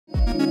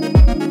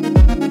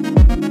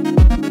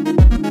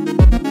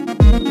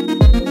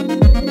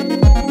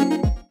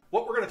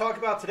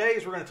today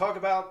is we're going to talk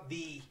about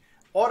the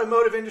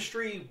automotive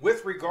industry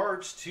with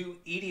regards to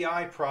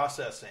EDI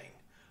processing.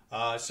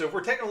 So if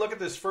we're taking a look at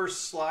this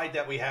first slide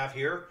that we have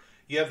here,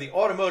 you have the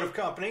automotive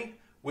company,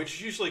 which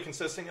is usually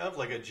consisting of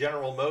like a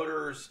General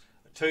Motors,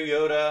 a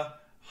Toyota,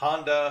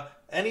 Honda,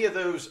 any of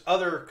those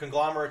other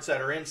conglomerates that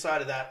are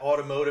inside of that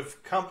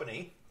automotive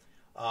company.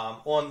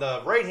 On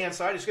the right-hand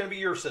side is going to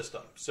be your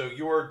system. So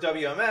your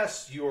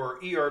WMS, your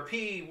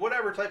ERP,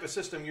 whatever type of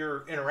system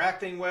you're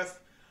interacting with.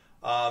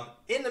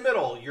 In the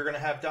middle, you're going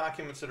to have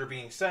documents that are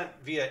being sent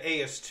via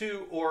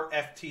AS2 or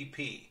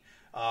FTP.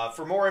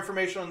 For more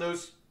information on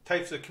those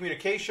types of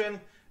communication,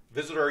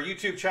 visit our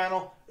YouTube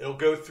channel. It'll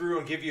go through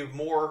and give you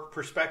more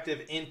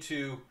perspective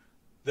into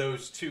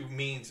those two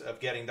means of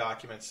getting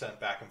documents sent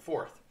back and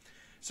forth.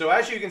 So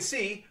as you can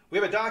see, we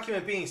have a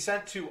document being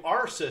sent to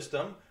our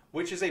system,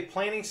 which is a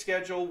planning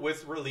schedule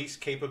with release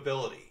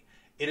capability.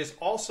 It is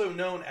also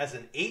known as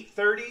an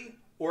 830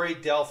 or a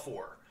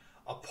DELFOR.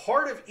 A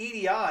part of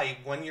EDI,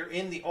 when you're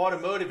in the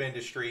automotive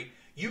industry,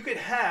 you could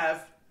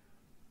have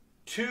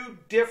two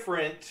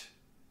different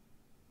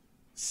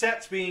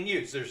sets being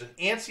used. There's an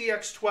ANSI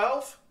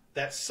X12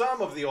 that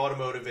some of the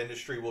automotive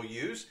industry will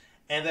use,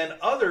 and then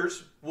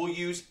others will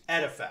use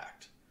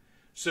EDIFACT.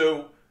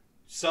 So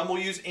some will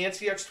use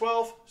ANSI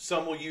X12,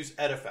 some will use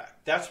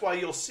EDIFACT. That's why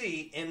you'll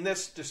see in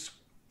this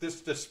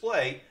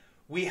display,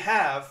 we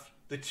have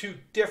the two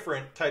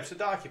different types of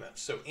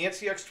documents. So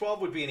ANSI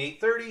X12 would be an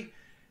 830,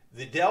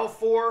 the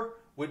DELFOR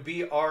would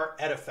be our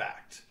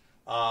EDIFACT.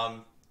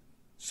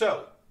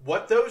 So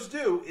what those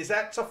do is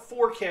that's a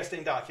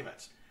forecasting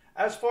documents.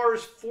 As far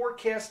as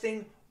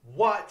forecasting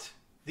what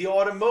the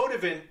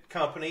automotive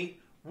company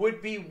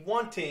would be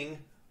wanting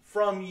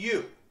from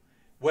you,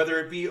 whether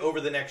it be over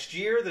the next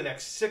year, the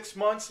next 6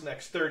 months, the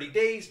next 30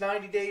 days,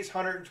 90 days,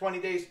 120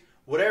 days,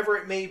 whatever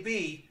it may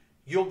be,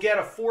 you'll get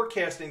a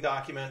forecasting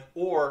document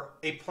or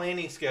a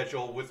planning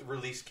schedule with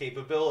release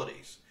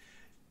capabilities.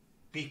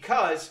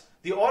 Because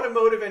the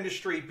automotive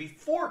industry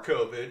before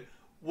COVID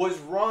was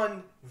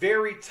run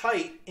very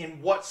tight in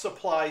what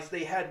supplies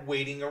they had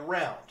waiting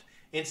around.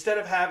 Instead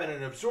of having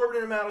an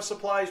absorbent amount of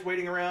supplies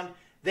waiting around,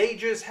 they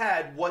just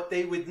had what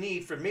they would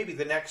need for maybe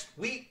the next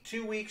week,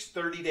 2 weeks,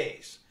 30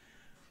 days.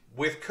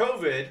 With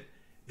COVID,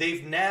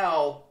 they've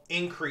now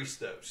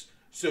increased those.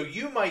 So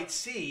you might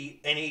see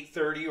an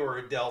 830 or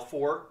a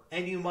DELFOR,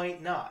 and you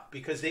might not,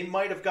 because they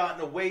might have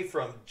gotten away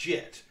from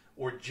JIT,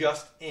 or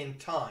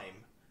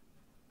just-in-time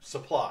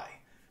supply.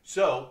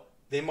 So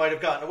they might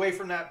have gotten away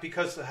from that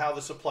because of how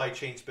the supply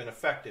chain's been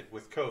affected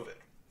with COVID.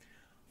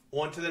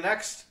 On to the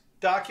next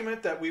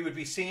document that we would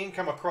be seeing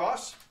come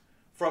across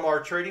from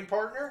our trading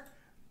partner.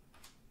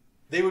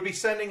 They would be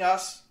sending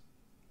us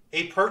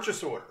a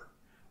purchase order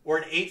or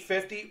an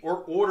 850 or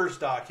orders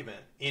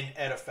document in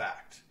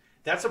EDIFACT.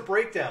 That's a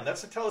breakdown.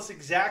 That's to tell us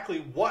exactly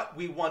what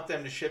we want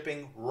them to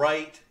shipping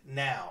right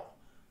now.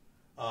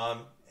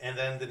 And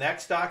then the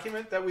next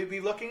document that we'd be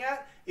looking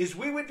at is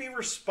we would be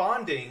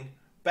responding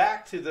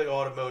back to the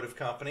automotive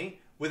company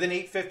with an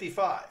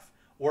 855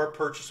 or a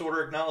purchase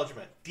order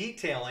acknowledgement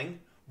detailing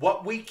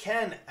what we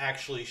can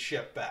actually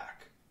ship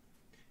back.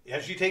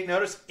 As you take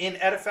notice, in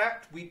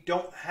EDIFACT, we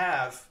don't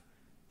have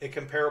a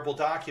comparable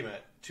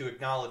document to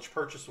acknowledge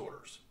purchase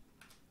orders.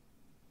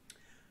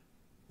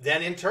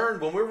 Then in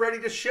turn, when we're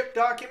ready to ship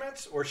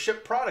documents, or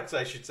ship products,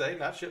 I should say,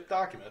 not ship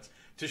documents,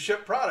 to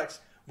ship products,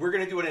 we're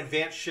going to do an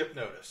advanced ship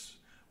notice,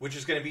 which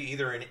is going to be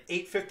either an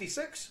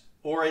 856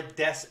 or a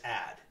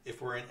DES-AD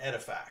if we're in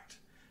EDIFACT.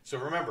 So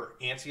remember,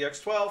 ANSI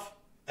X12,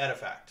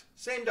 EDIFACT.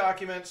 Same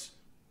documents,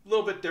 a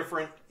little bit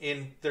different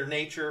in their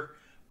nature,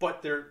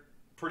 but they're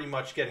pretty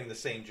much getting the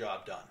same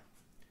job done.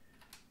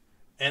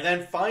 And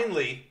then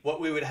finally, what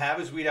we would have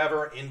is we'd have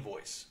our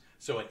invoice.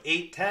 So an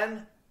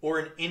 810 or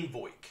an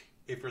invoice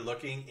if you're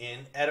looking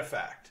in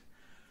EDIFACT.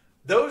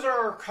 Those are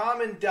our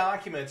common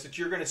documents that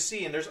you're going to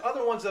see, and there's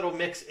other ones that'll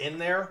mix in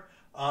there.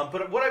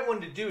 But what I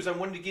wanted to do is I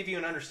wanted to give you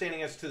an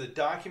understanding as to the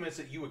documents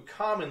that you would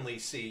commonly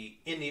see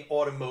in the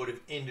automotive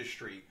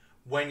industry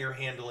when you're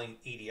handling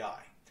EDI.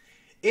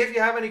 If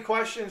you have any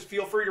questions,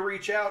 feel free to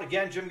reach out.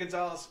 Again, Jim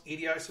Gonzalez,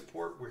 EDI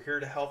Support. We're here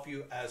to help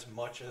you as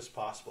much as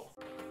possible.